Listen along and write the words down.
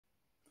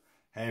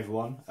Hey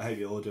everyone, I hope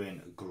you're all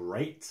doing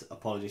great.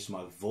 Apologies for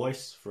my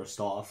voice for a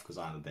start off because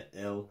I'm a bit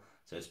ill,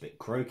 so it's a bit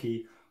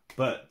croaky.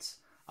 But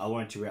I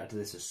wanted to react to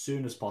this as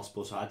soon as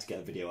possible, so I had to get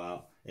a video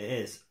out. It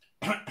is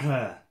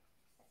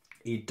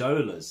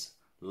Eidola's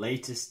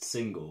latest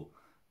single,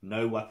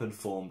 No Weapon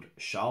Formed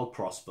Shall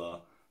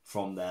Prosper,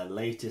 from their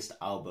latest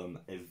album,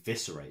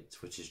 Eviscerate,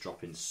 which is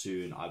dropping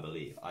soon, I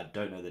believe. I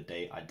don't know the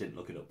date, I didn't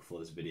look it up before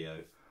this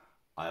video.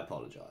 I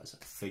apologise,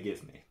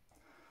 forgive me.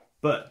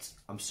 But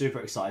I'm super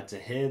excited to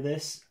hear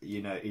this.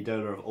 You know,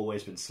 Eidola have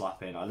always been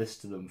slapping. I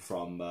listened to them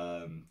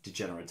from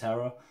Degenerate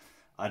Era.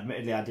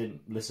 Admittedly, I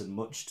didn't listen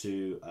much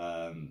to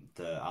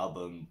the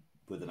album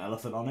with an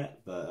elephant on it,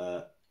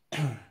 but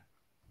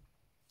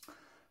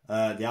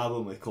the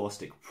album with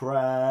Caustic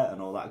Prayer and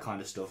all that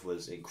kind of stuff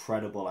was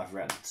incredible. I've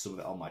reacted to some of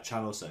it on my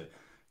channel, so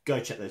go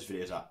check those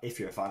videos out if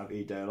you're a fan of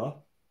Eidola.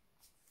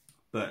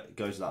 But it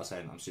goes without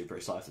saying, I'm super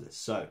excited for this.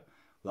 So,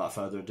 without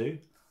further ado,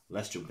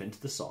 let's jump into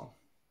the song.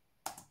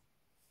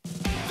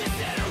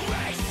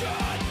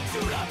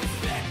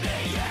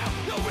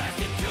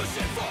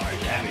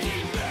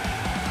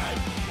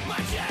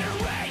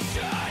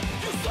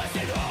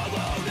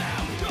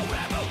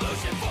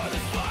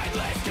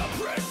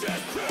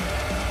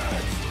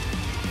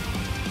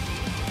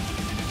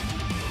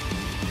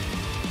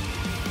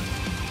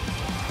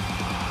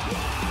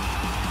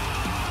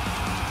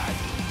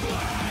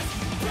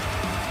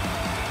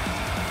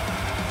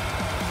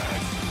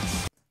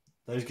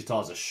 Those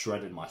guitars are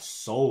shredding my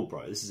soul,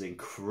 bro. This is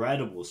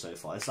incredible so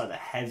far. It's like the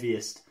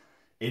heaviest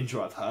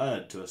intro I've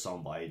heard to a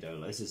song by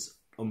Eidola. This is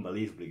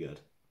unbelievably good.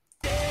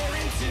 Am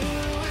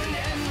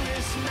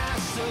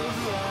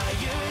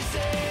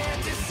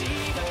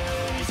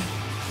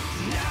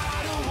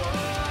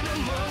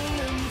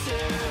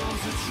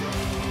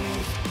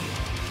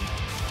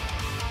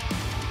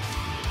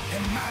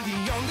I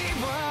the only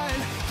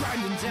one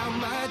grinding down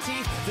my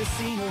teeth? The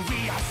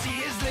scenery I see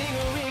is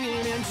lingering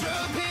in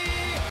entropy.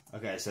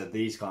 Okay, so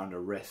these kind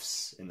of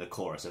riffs in the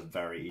chorus are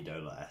very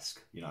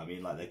Eidola-esque. You know what I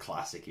mean? Like the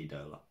classic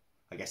Eidola.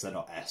 I guess they're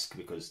not esque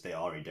because they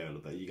are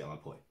Eidola, but you get my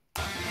point.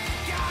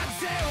 God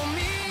tell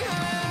me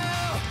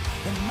how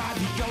am I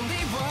the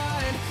only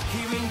one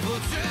hearing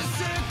vultures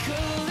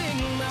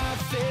circling my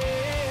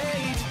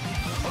fate?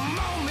 A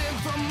moment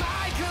from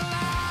my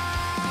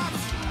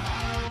collapse.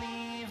 I'll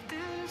leave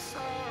this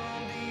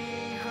all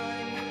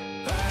behind.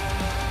 Oh,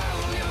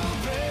 your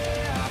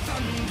breath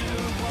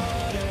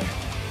underwater.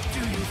 Do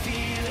you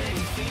feel it?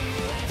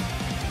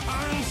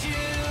 Aren't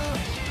you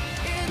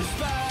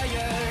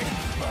inspired?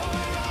 Or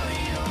are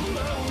you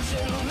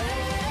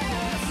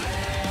motionless?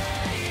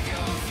 Leave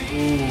your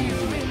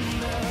fear in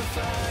the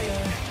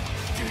fire.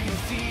 Do you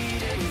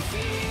feel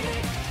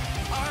it?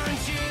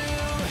 Aren't you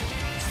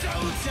so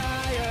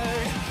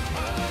tired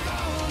of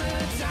all the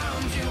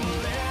times you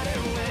let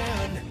it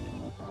win?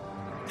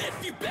 If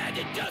you bend,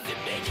 it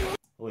doesn't make you.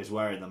 Always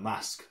wearing the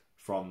mask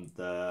from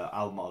the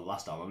album or the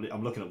last album.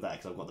 I'm looking up there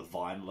because I've got the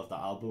vinyl of that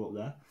album up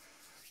there.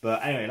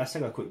 But anyway, let's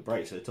take a quick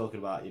break. So they're talking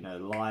about, you know,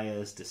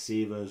 liars,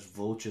 deceivers,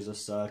 vultures are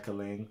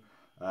circling.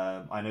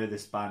 I know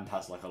this band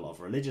has like a lot of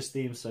religious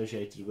themes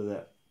associated with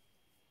it.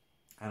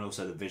 And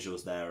also the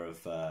visuals there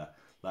of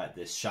like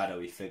this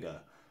shadowy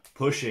figure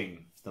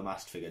pushing the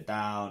masked figure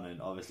down.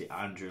 And obviously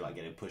Andrew like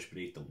getting pushed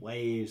beneath the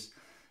waves.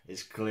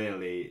 It's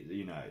clearly,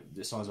 you know,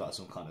 this song's about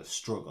some kind of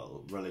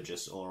struggle,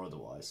 religious or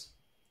otherwise.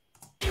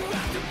 You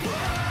have to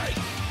break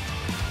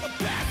a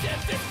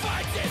passive that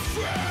fights its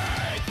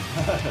strength. No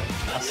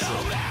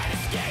man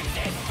escapes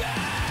its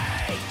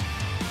fate.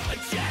 A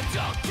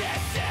gentle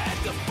kiss in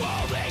the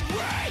falling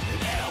rain.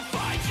 It'll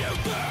find you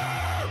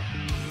there.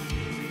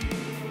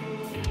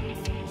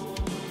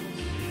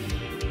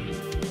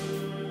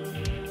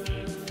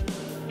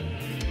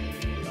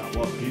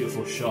 What a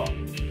beautiful shot.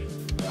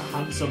 A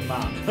handsome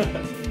man.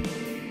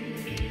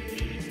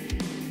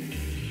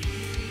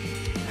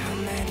 How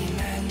many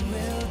men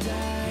will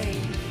die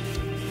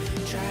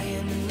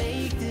trying to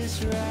make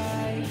this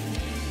right?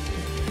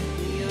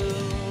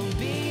 You'll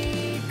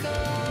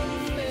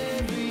become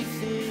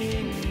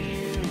everything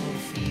you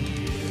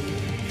feel.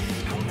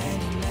 How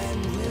many men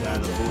will Yeah,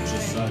 the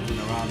vultures circling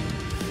around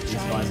these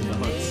guys in the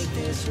hoods.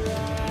 this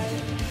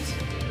right?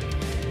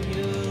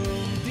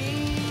 You'll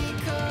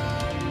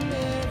become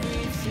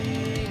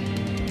everything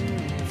you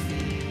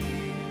feel.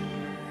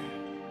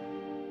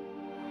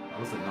 That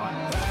was a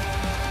nightmare.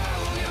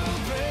 Oh, your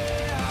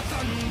breath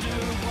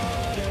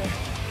underwater.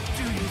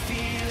 Do you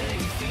feel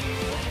it?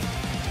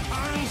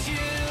 Aren't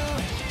you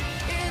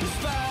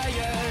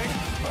inspired?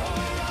 Or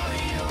are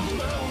you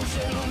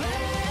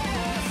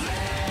motionless?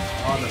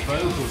 Oh, the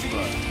vocals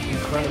were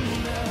incredible.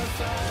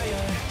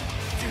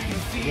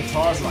 The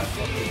guitars like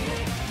fucking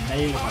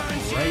nailing my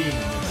brain in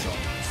this song.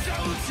 So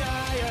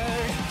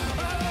tired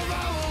of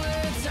all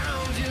the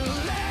times you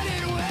let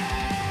it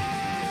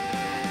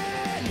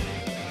win.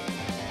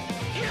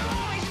 You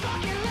always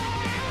fucking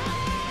let it.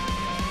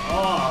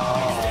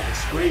 Oh, the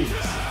screams. An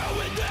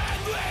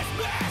endless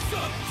mass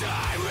of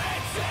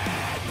tyrants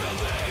and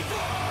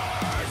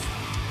believers.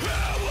 Who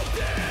will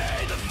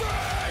be the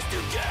first to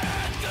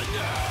get the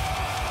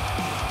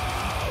news?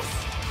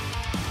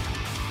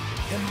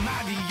 Am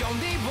I the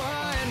only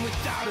one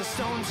without a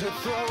stone to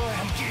throw?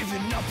 I'm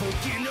giving up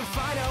again to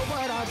find out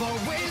what I've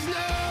always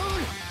known.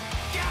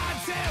 God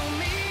tell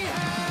me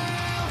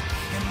how.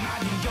 Am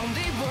I the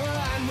only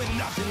one with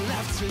nothing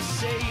left to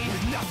say,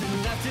 with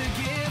nothing left to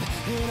give?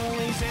 It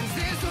always ends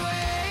this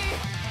way.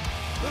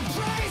 The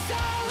price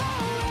I'll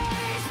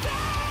always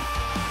pay.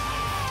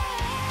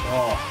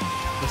 Oh,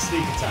 the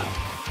sneak attack.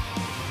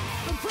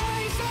 The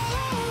price I'll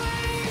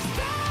always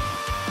pay.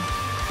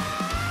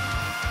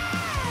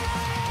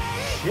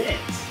 Shit.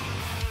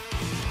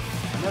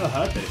 I never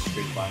heard those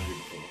screams by Andrew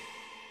before.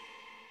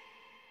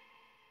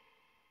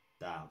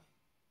 Damn.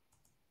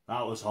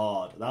 That was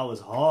hard. That was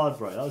hard,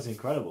 bro. That was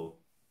incredible.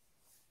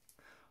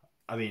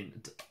 I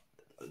mean,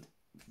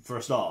 for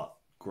a start,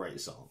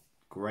 great song.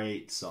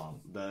 Great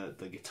song. The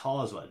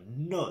guitars were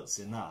nuts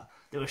in that.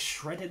 They were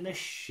shredding the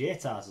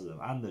shit out of them,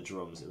 and the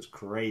drums. It was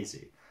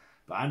crazy.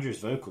 But Andrew's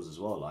vocals as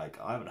well. Like,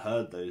 I haven't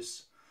heard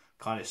those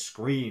kind of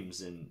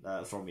screams in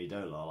from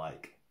Eidola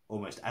like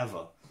almost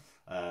ever.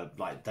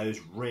 Like those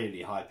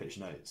really high pitched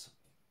notes.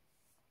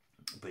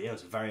 But yeah, it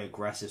was a very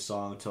aggressive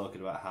song,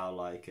 talking about how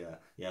like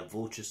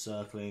vultures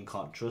circling,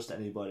 can't trust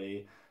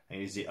anybody,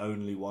 and he's the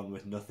only one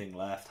with nothing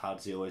left. How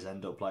does he always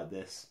end up like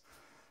this?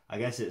 I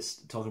guess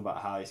it's talking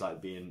about how he's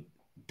like being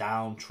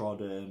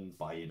downtrodden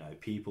by, you know,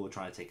 people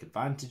trying to take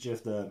advantage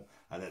of them,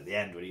 and at the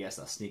end when he gets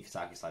that sneak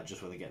attack, it's like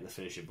just when they get the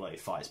finishing blow, he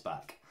fights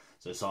back.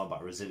 So it's all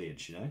about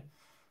resilience, you know.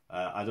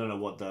 I don't know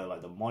what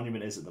the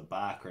monument is at the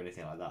back or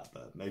anything like that,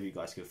 but maybe you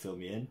guys can fill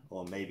me in,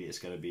 or maybe it's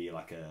going to be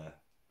like a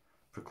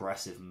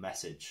progressive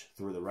message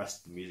through the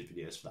rest of the music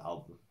videos for the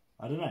album.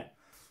 I don't know.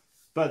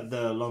 But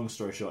the long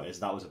story short is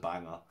that was a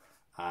banger,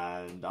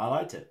 and I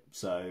liked it.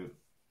 So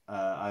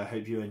I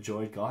hope you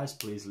enjoyed, guys.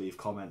 Please leave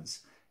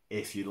comments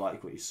if you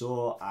like what you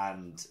saw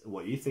and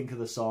what you think of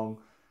the song,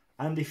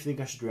 and if you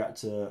think I should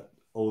react to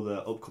all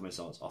the upcoming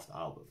songs off the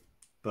album.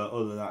 But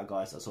other than that,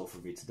 guys, that's all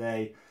from me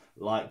today.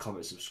 Like,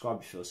 comment,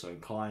 subscribe if you feel so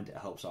inclined. It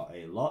helps out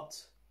a lot.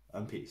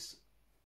 And peace.